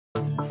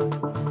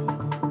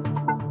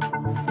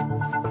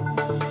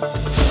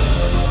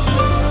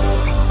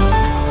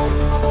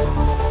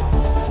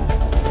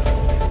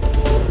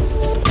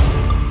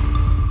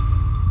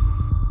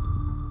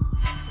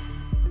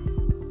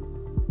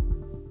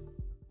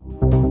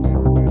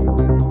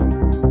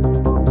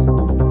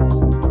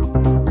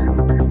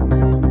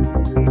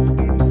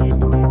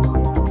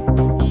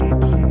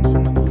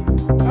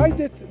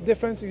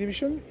defense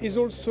exhibition is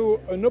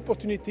also an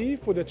opportunity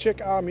for the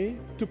Czech Army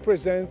to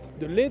present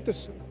the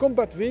latest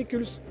combat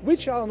vehicles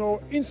which are now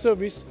in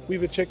service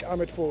with the Czech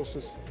Armed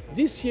Forces.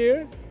 This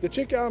year, the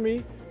Czech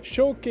Army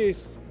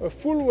showcased a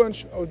full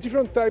range of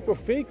different types of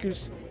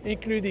vehicles,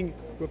 including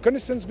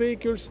reconnaissance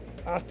vehicles,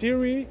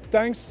 artillery,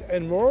 tanks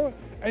and more,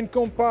 and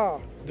compare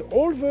the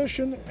old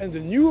version and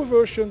the new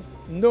version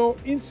now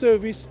in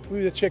service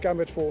with the Czech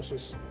Armed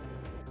Forces.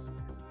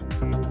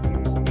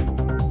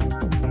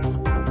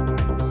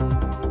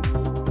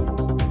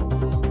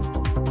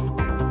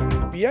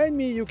 Behind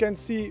me you can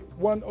see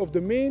one of the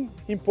main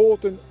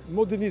important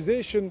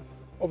modernization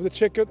of the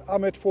Czech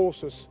Armed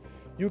Forces.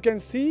 You can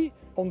see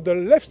on the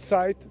left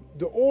side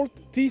the old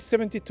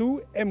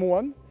T-72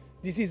 M1.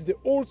 This is the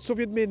old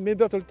Soviet-made main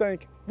battle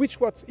tank which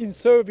was in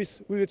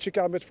service with the Czech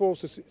Armed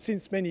Forces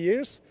since many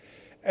years.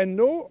 And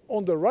now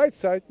on the right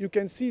side you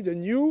can see the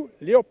new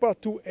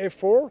Leopard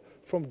 2A8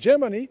 from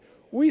Germany,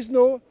 who is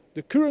now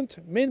the current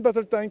main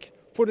battle tank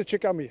for the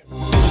Czech Army.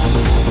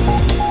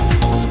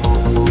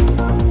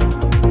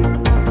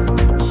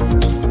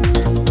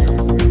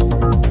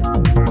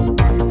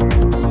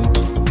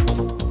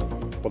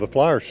 The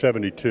Flyer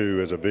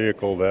 72 is a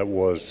vehicle that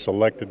was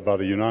selected by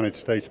the United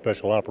States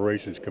Special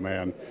Operations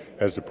Command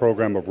as the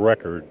program of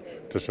record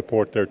to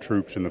support their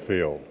troops in the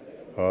field.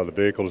 The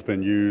vehicle has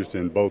been used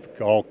in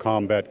all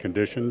combat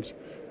conditions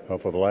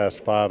for the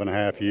last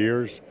 5.5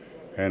 years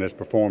and has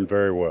performed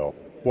very well.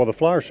 Well, the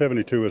Flyer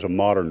 72 is a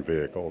modern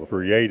vehicle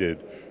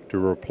created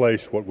to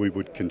replace what we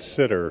would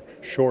consider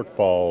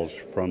shortfalls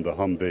from the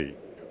Humvee.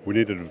 We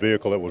needed a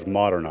vehicle that was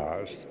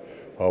modernized,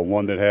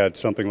 one that had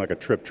something like a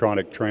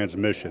Triptronic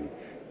transmission,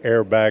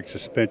 airbag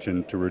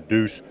suspension to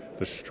reduce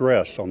the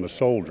stress on the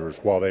soldiers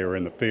while they are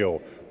in the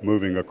field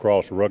moving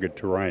across rugged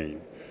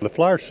terrain. The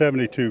Flyer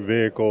 72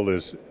 vehicle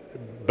is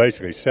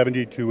basically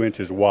 72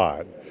 inches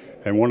wide,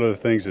 and one of the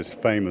things it's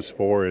famous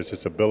for is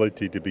its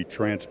ability to be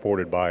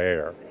transported by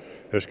air.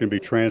 This can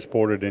be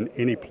transported in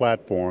any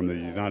platform that the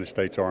United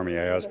States Army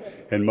has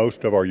and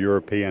most of our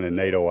European and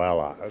NATO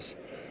allies.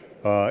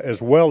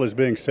 As well as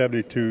being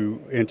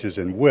 72 inches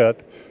in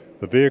width,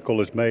 the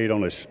vehicle is made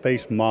on a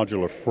space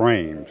modular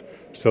frame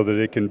so that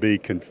it can be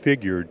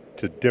configured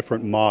to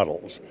different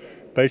models.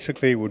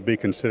 Basically, it would be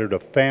considered a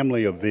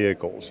family of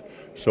vehicles.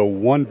 So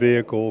one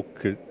vehicle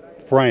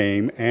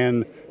frame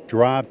and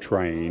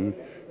drivetrain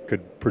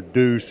could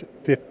produce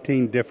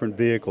 15 different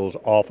vehicles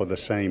off of the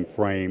same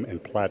frame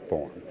and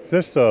platform.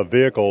 This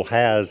vehicle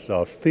has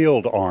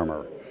field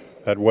armor.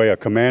 That way a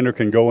commander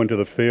can go into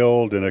the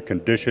field in a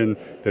condition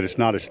that is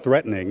not as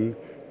threatening,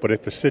 but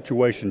if the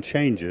situation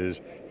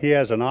changes, he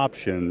has an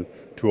option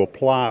to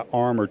apply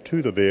armor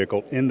to the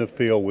vehicle in the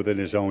field within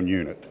his own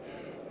unit.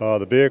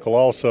 The vehicle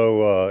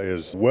also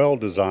is well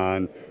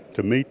designed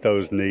to meet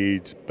those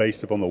needs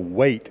based upon the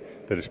weight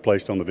that is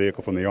placed on the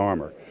vehicle from the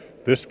armor.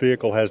 This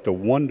vehicle has the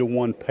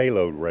 1-to-1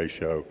 payload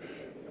ratio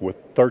with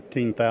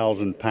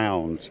 13,000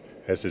 pounds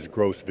as its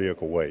gross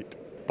vehicle weight.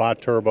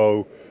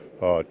 Bi-turbo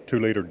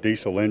 2-liter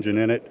diesel engine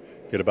in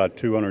it, get about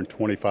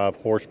 225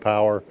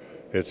 horsepower.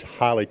 It's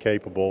highly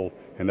capable,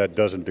 and that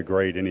doesn't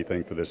degrade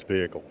anything for this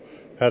vehicle.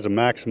 It has a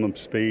maximum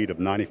speed of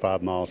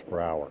 95 miles per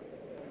hour.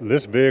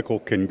 This vehicle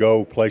can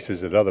go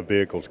places that other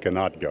vehicles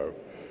cannot go.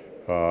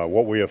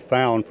 What we have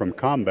found from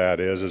combat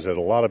is that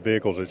a lot of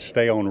vehicles that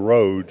stay on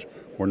roads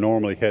were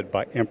normally hit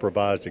by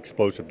improvised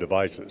explosive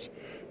devices.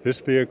 This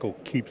vehicle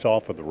keeps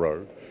off of the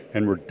road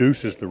and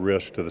reduces the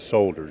risk to the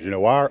soldiers. You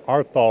know,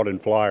 our thought in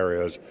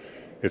Flyer is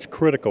it's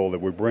critical that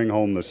we bring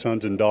home the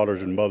sons and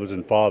daughters and mothers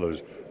and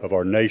fathers of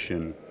our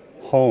nation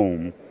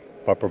home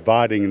by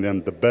providing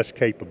them the best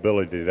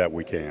capability that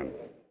we can.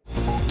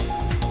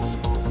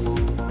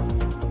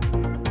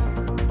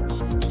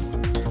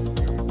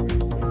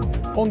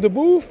 On the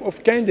booth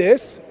of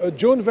KNDS, a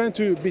joint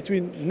venture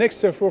between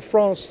Nexter for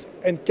France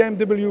and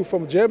KMW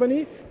from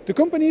Germany, the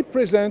company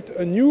presents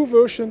a new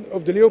version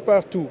of the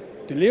Leopard 2,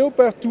 the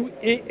Leopard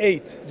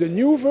 2A8, the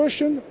new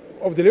version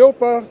of the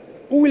Leopard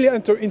who will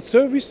enter in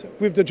service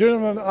with the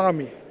German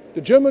Army.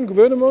 The German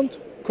government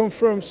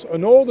confirms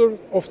an order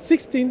of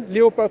 16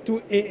 Leopard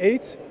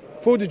 2A8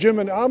 for the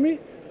German Army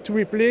to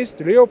replace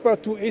the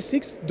Leopard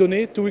 2A6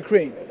 donated to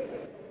Ukraine.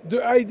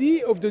 The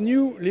idea of the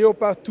new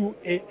Leopard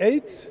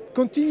 2A8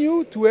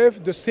 continues to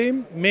have the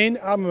same main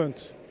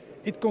armament.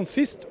 It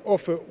consists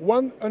of a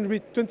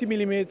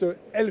 120mm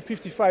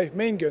L55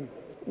 main gun.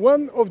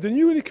 One of the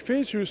unique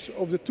features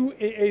of the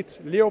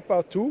 2A8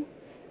 Leopard 2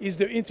 is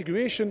the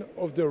integration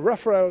of the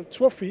Rafale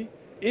Trophy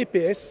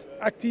APS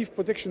active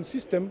protection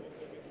system.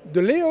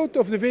 The layout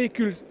of the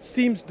vehicle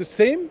seems the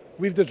same,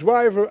 with the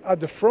driver at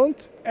the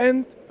front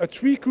and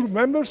 3 crew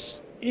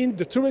members in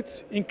the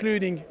turret,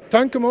 including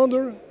tank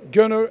commander,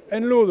 gunner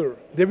and loader.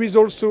 There is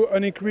also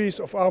an increase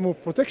of armor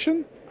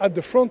protection at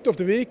the front of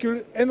the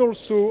vehicle and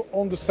also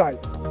on the side.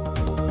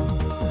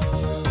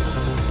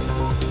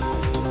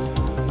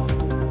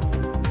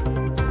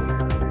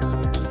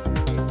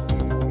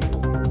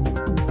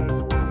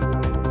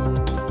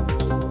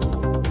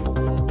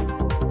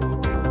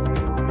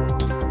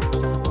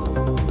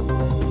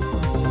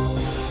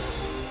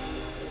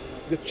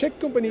 Czech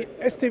company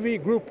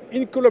STV Group,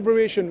 in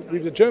collaboration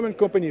with the German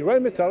company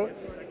Rheinmetall,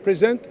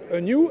 present a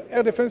new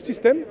air defense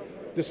system,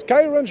 the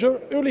Skyranger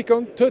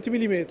Oerlikon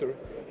 30mm.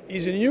 It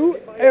is a new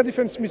air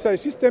defense missile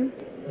system.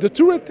 The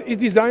turret is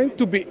designed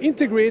to be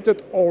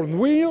integrated on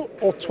wheel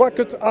or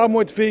tracked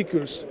armored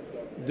vehicles.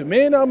 The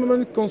main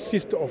armament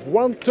consists of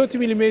one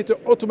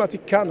 30mm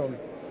automatic cannon.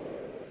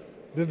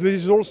 There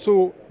is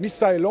also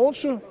missile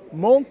launcher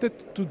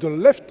mounted to the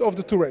left of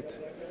the turret.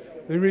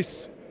 There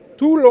is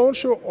 2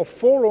 launchers or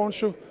 4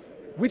 launchers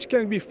which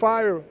can be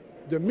fired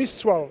the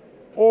Mistral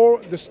or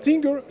the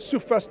Stinger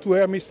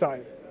surface-to-air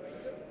missile.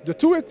 The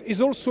turret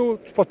is also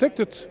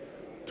protected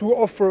to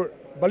offer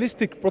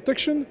ballistic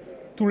protection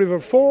to level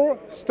 4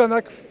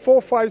 Stanak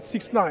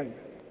 4569.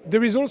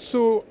 There is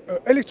also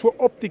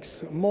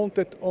electro-optics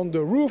mounted on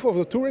the roof of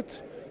the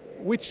turret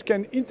which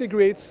can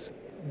integrate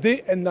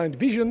day and night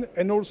vision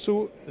and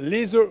also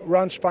laser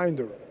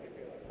rangefinder.